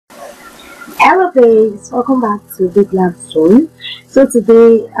Hello babes, welcome back to the Glam Zone. So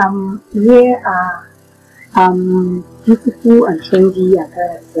today here are beautiful and trendy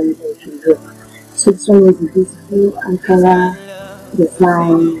Ankara designs that you can do. So this one is a beautiful Ankara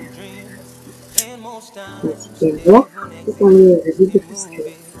design that you can rock. This one here is a beautiful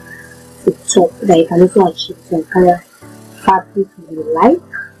skirt. The top that you can also achieve the Ankara fabric you like.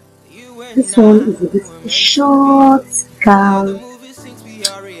 This one is a beautiful short gown.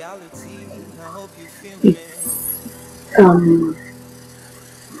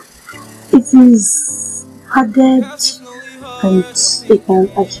 It is padded and you can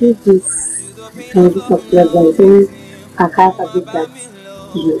achieve this kind of pleasure Ankara fabric that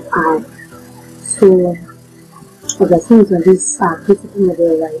you are. So as I see on this beautiful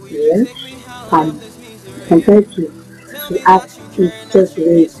model right here, compared to act it just the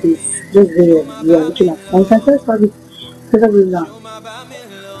way it is, just the way you are looking at it. You can just have it totally wrong.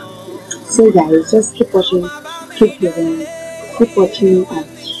 So guys, just keep watching, keep living, keep watching and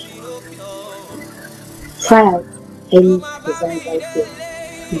try out any designs out there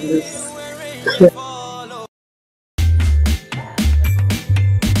in this clip.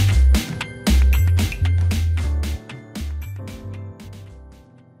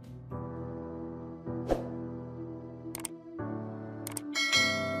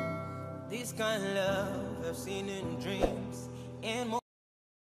 This kind of love I've seen in dreams and more.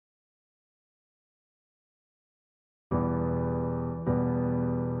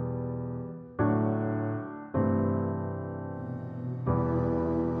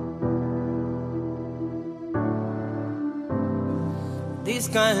 This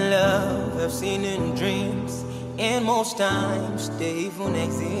kind of love I've seen in dreams, and most times they even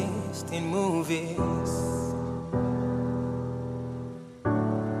exist in movies.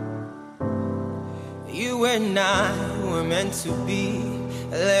 You and I were meant to be.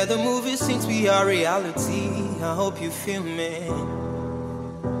 Let the movies seem to be our reality. I hope you feel me.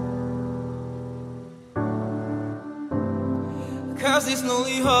 Cause this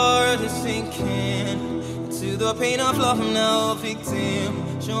lonely heart is sinking to the pain of love. I'm now a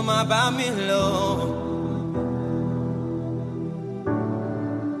victim. Show my about me low.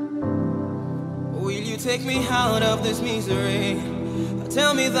 Will you take me out of this misery?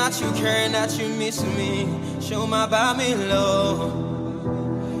 Tell me that you care and that you miss me. Show my about me low.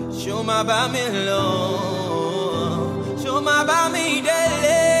 Show my about me low. Show my about me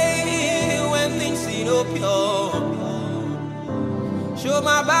daily when things seem no pure. Show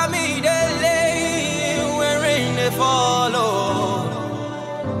my about me daily when rain they follow.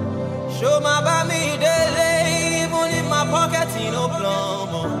 Show my about me daily even if my pocket ain't no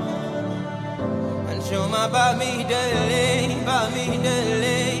plumb. And show my about me daily, about me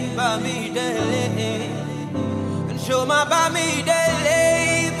daily, about me daily. And show my about me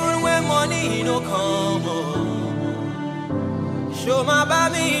daily even when money no come. Show my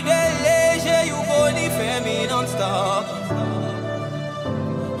about me daily, yeah, you go for me non-stop.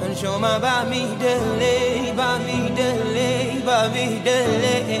 Show my about me daily, about me daily, about me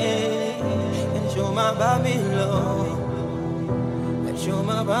daily. And show my about me low. And show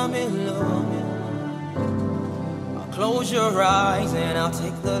my about me low. I'll close your eyes and I'll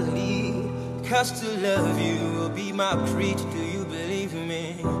take the lead. Cause to love you will be my creed. Do you believe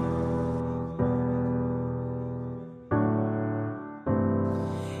me?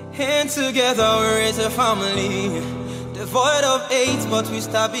 And together we're raise a family. Devoid of hate, but with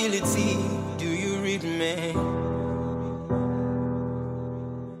stability. Do you read me?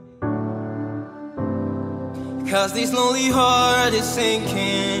 Cause this lonely heart is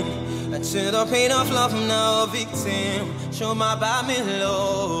sinking. And to the pain of love, I'm now a victim. Show my about me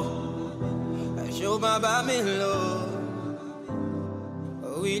low. Show my about me low.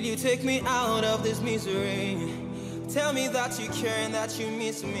 Will you take me out of this misery? Tell me that you care and that you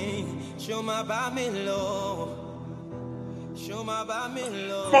miss me. Show my about me low.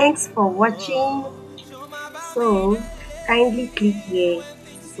 Thanks for watching. So kindly click here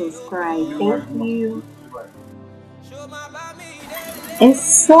to subscribe. Thank you. And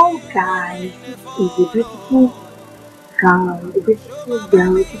so guys, this is a beautiful gown. The beautiful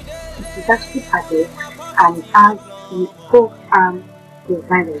gown is actually padded and it has a coat arm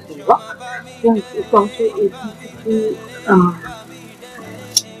design as a rock. Then it's also a beautiful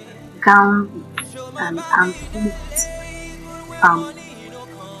gown and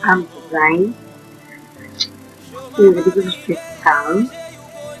design. This is a beautiful straight gown.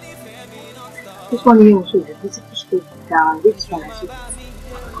 This one here also is a beautiful straight gown. This one I should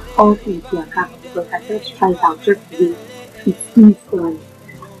also into a cap because I just try it out just the way it is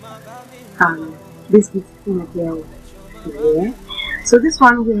on this beautiful material here. So this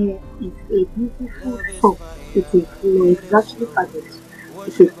one here is a beautiful top. It's a flow. It's actually fabric.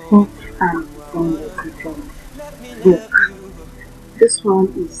 It's a top and then like you can work. This one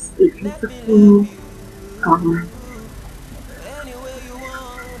is a beautiful um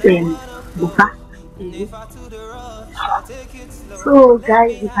buba. So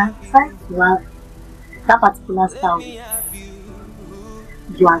guys, you can decide to have that particular style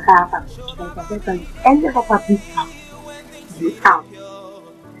with your Ankara fabric. Like I said, on any other fabric that you have.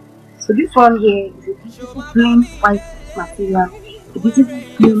 So this one here is a beautiful plain white material, a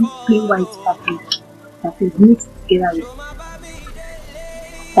beautiful plain white fabric that is mixed together with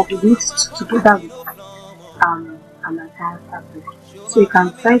an Ankara fabric. So you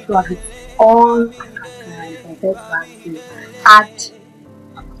can try to have it all Ankara and try to have to add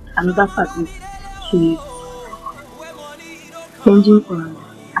another fabric to it, depending on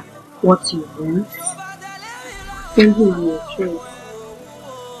what you want, depending on your choice.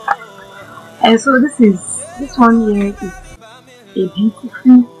 And so this one here is a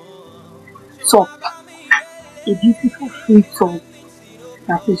beautiful top, a beautiful free top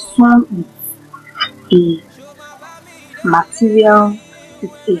that is sewn with a material,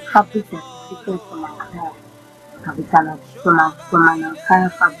 with a fabric that is different from Ankara, from an Ankara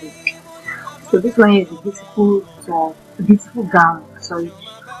fabric. So this one is a beautiful top, a beautiful gown, sorry,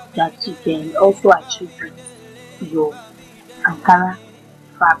 that you can also achieve with your Ankara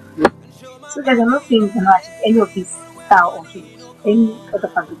fabric. So guys, I'm not saying you cannot achieve any of this style also with any other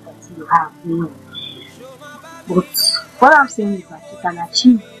fabric that you have, no. But what I'm saying is that you can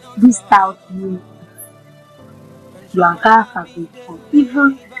achieve this style with your Ankara fabric or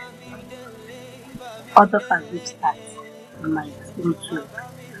even other fabrics that you might want to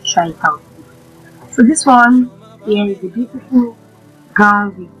try it out with. So this one here is a beautiful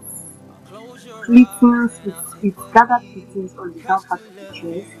gown with pleatings, with gathered pleatings on the down part of the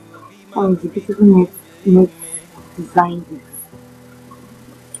dress, and it's a beautiful net design with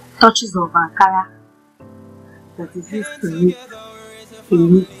touches of Ankara that is used to make a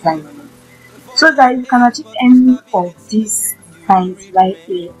new design on it. So that you can achieve any of these designs right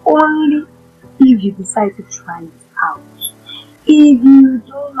here only if you decide to try it out. If you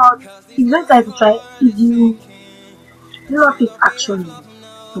do not, if you don't decide to try, if you do not take action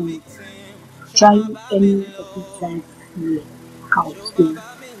on trying any of these designs here out, to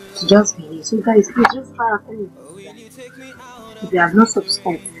just be here. So guys, please just try out any of these designs. If you have not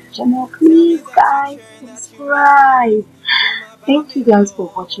subscribed to the channel, please guys subscribe. Thank you guys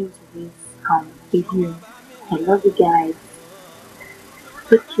for watching today's video. I love you guys.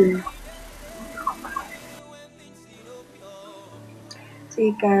 Take care. So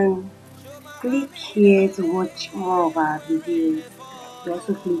you can click here to watch more of our videos. You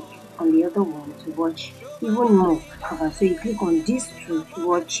also click on the other one to watch even more of our. So you click on this to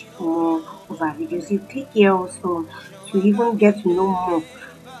watch more of our videos. You click here also to even get to know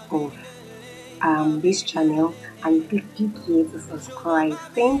more of this channel, and click here to subscribe.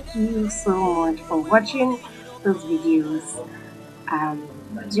 Thank you so much for watching those videos.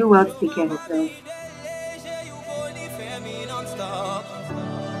 Do well to take care of yourself.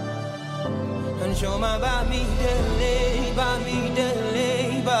 And show my baby delay,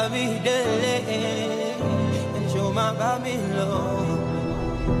 and show my baby love,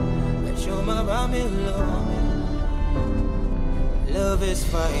 and show my baby love. Love is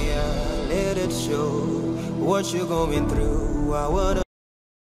fire, let it show what you're going through. I wanna.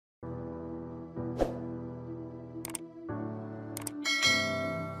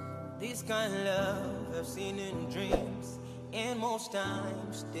 This kind of love I've seen in dreams, and most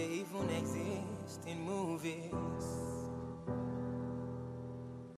times they even exist in movies.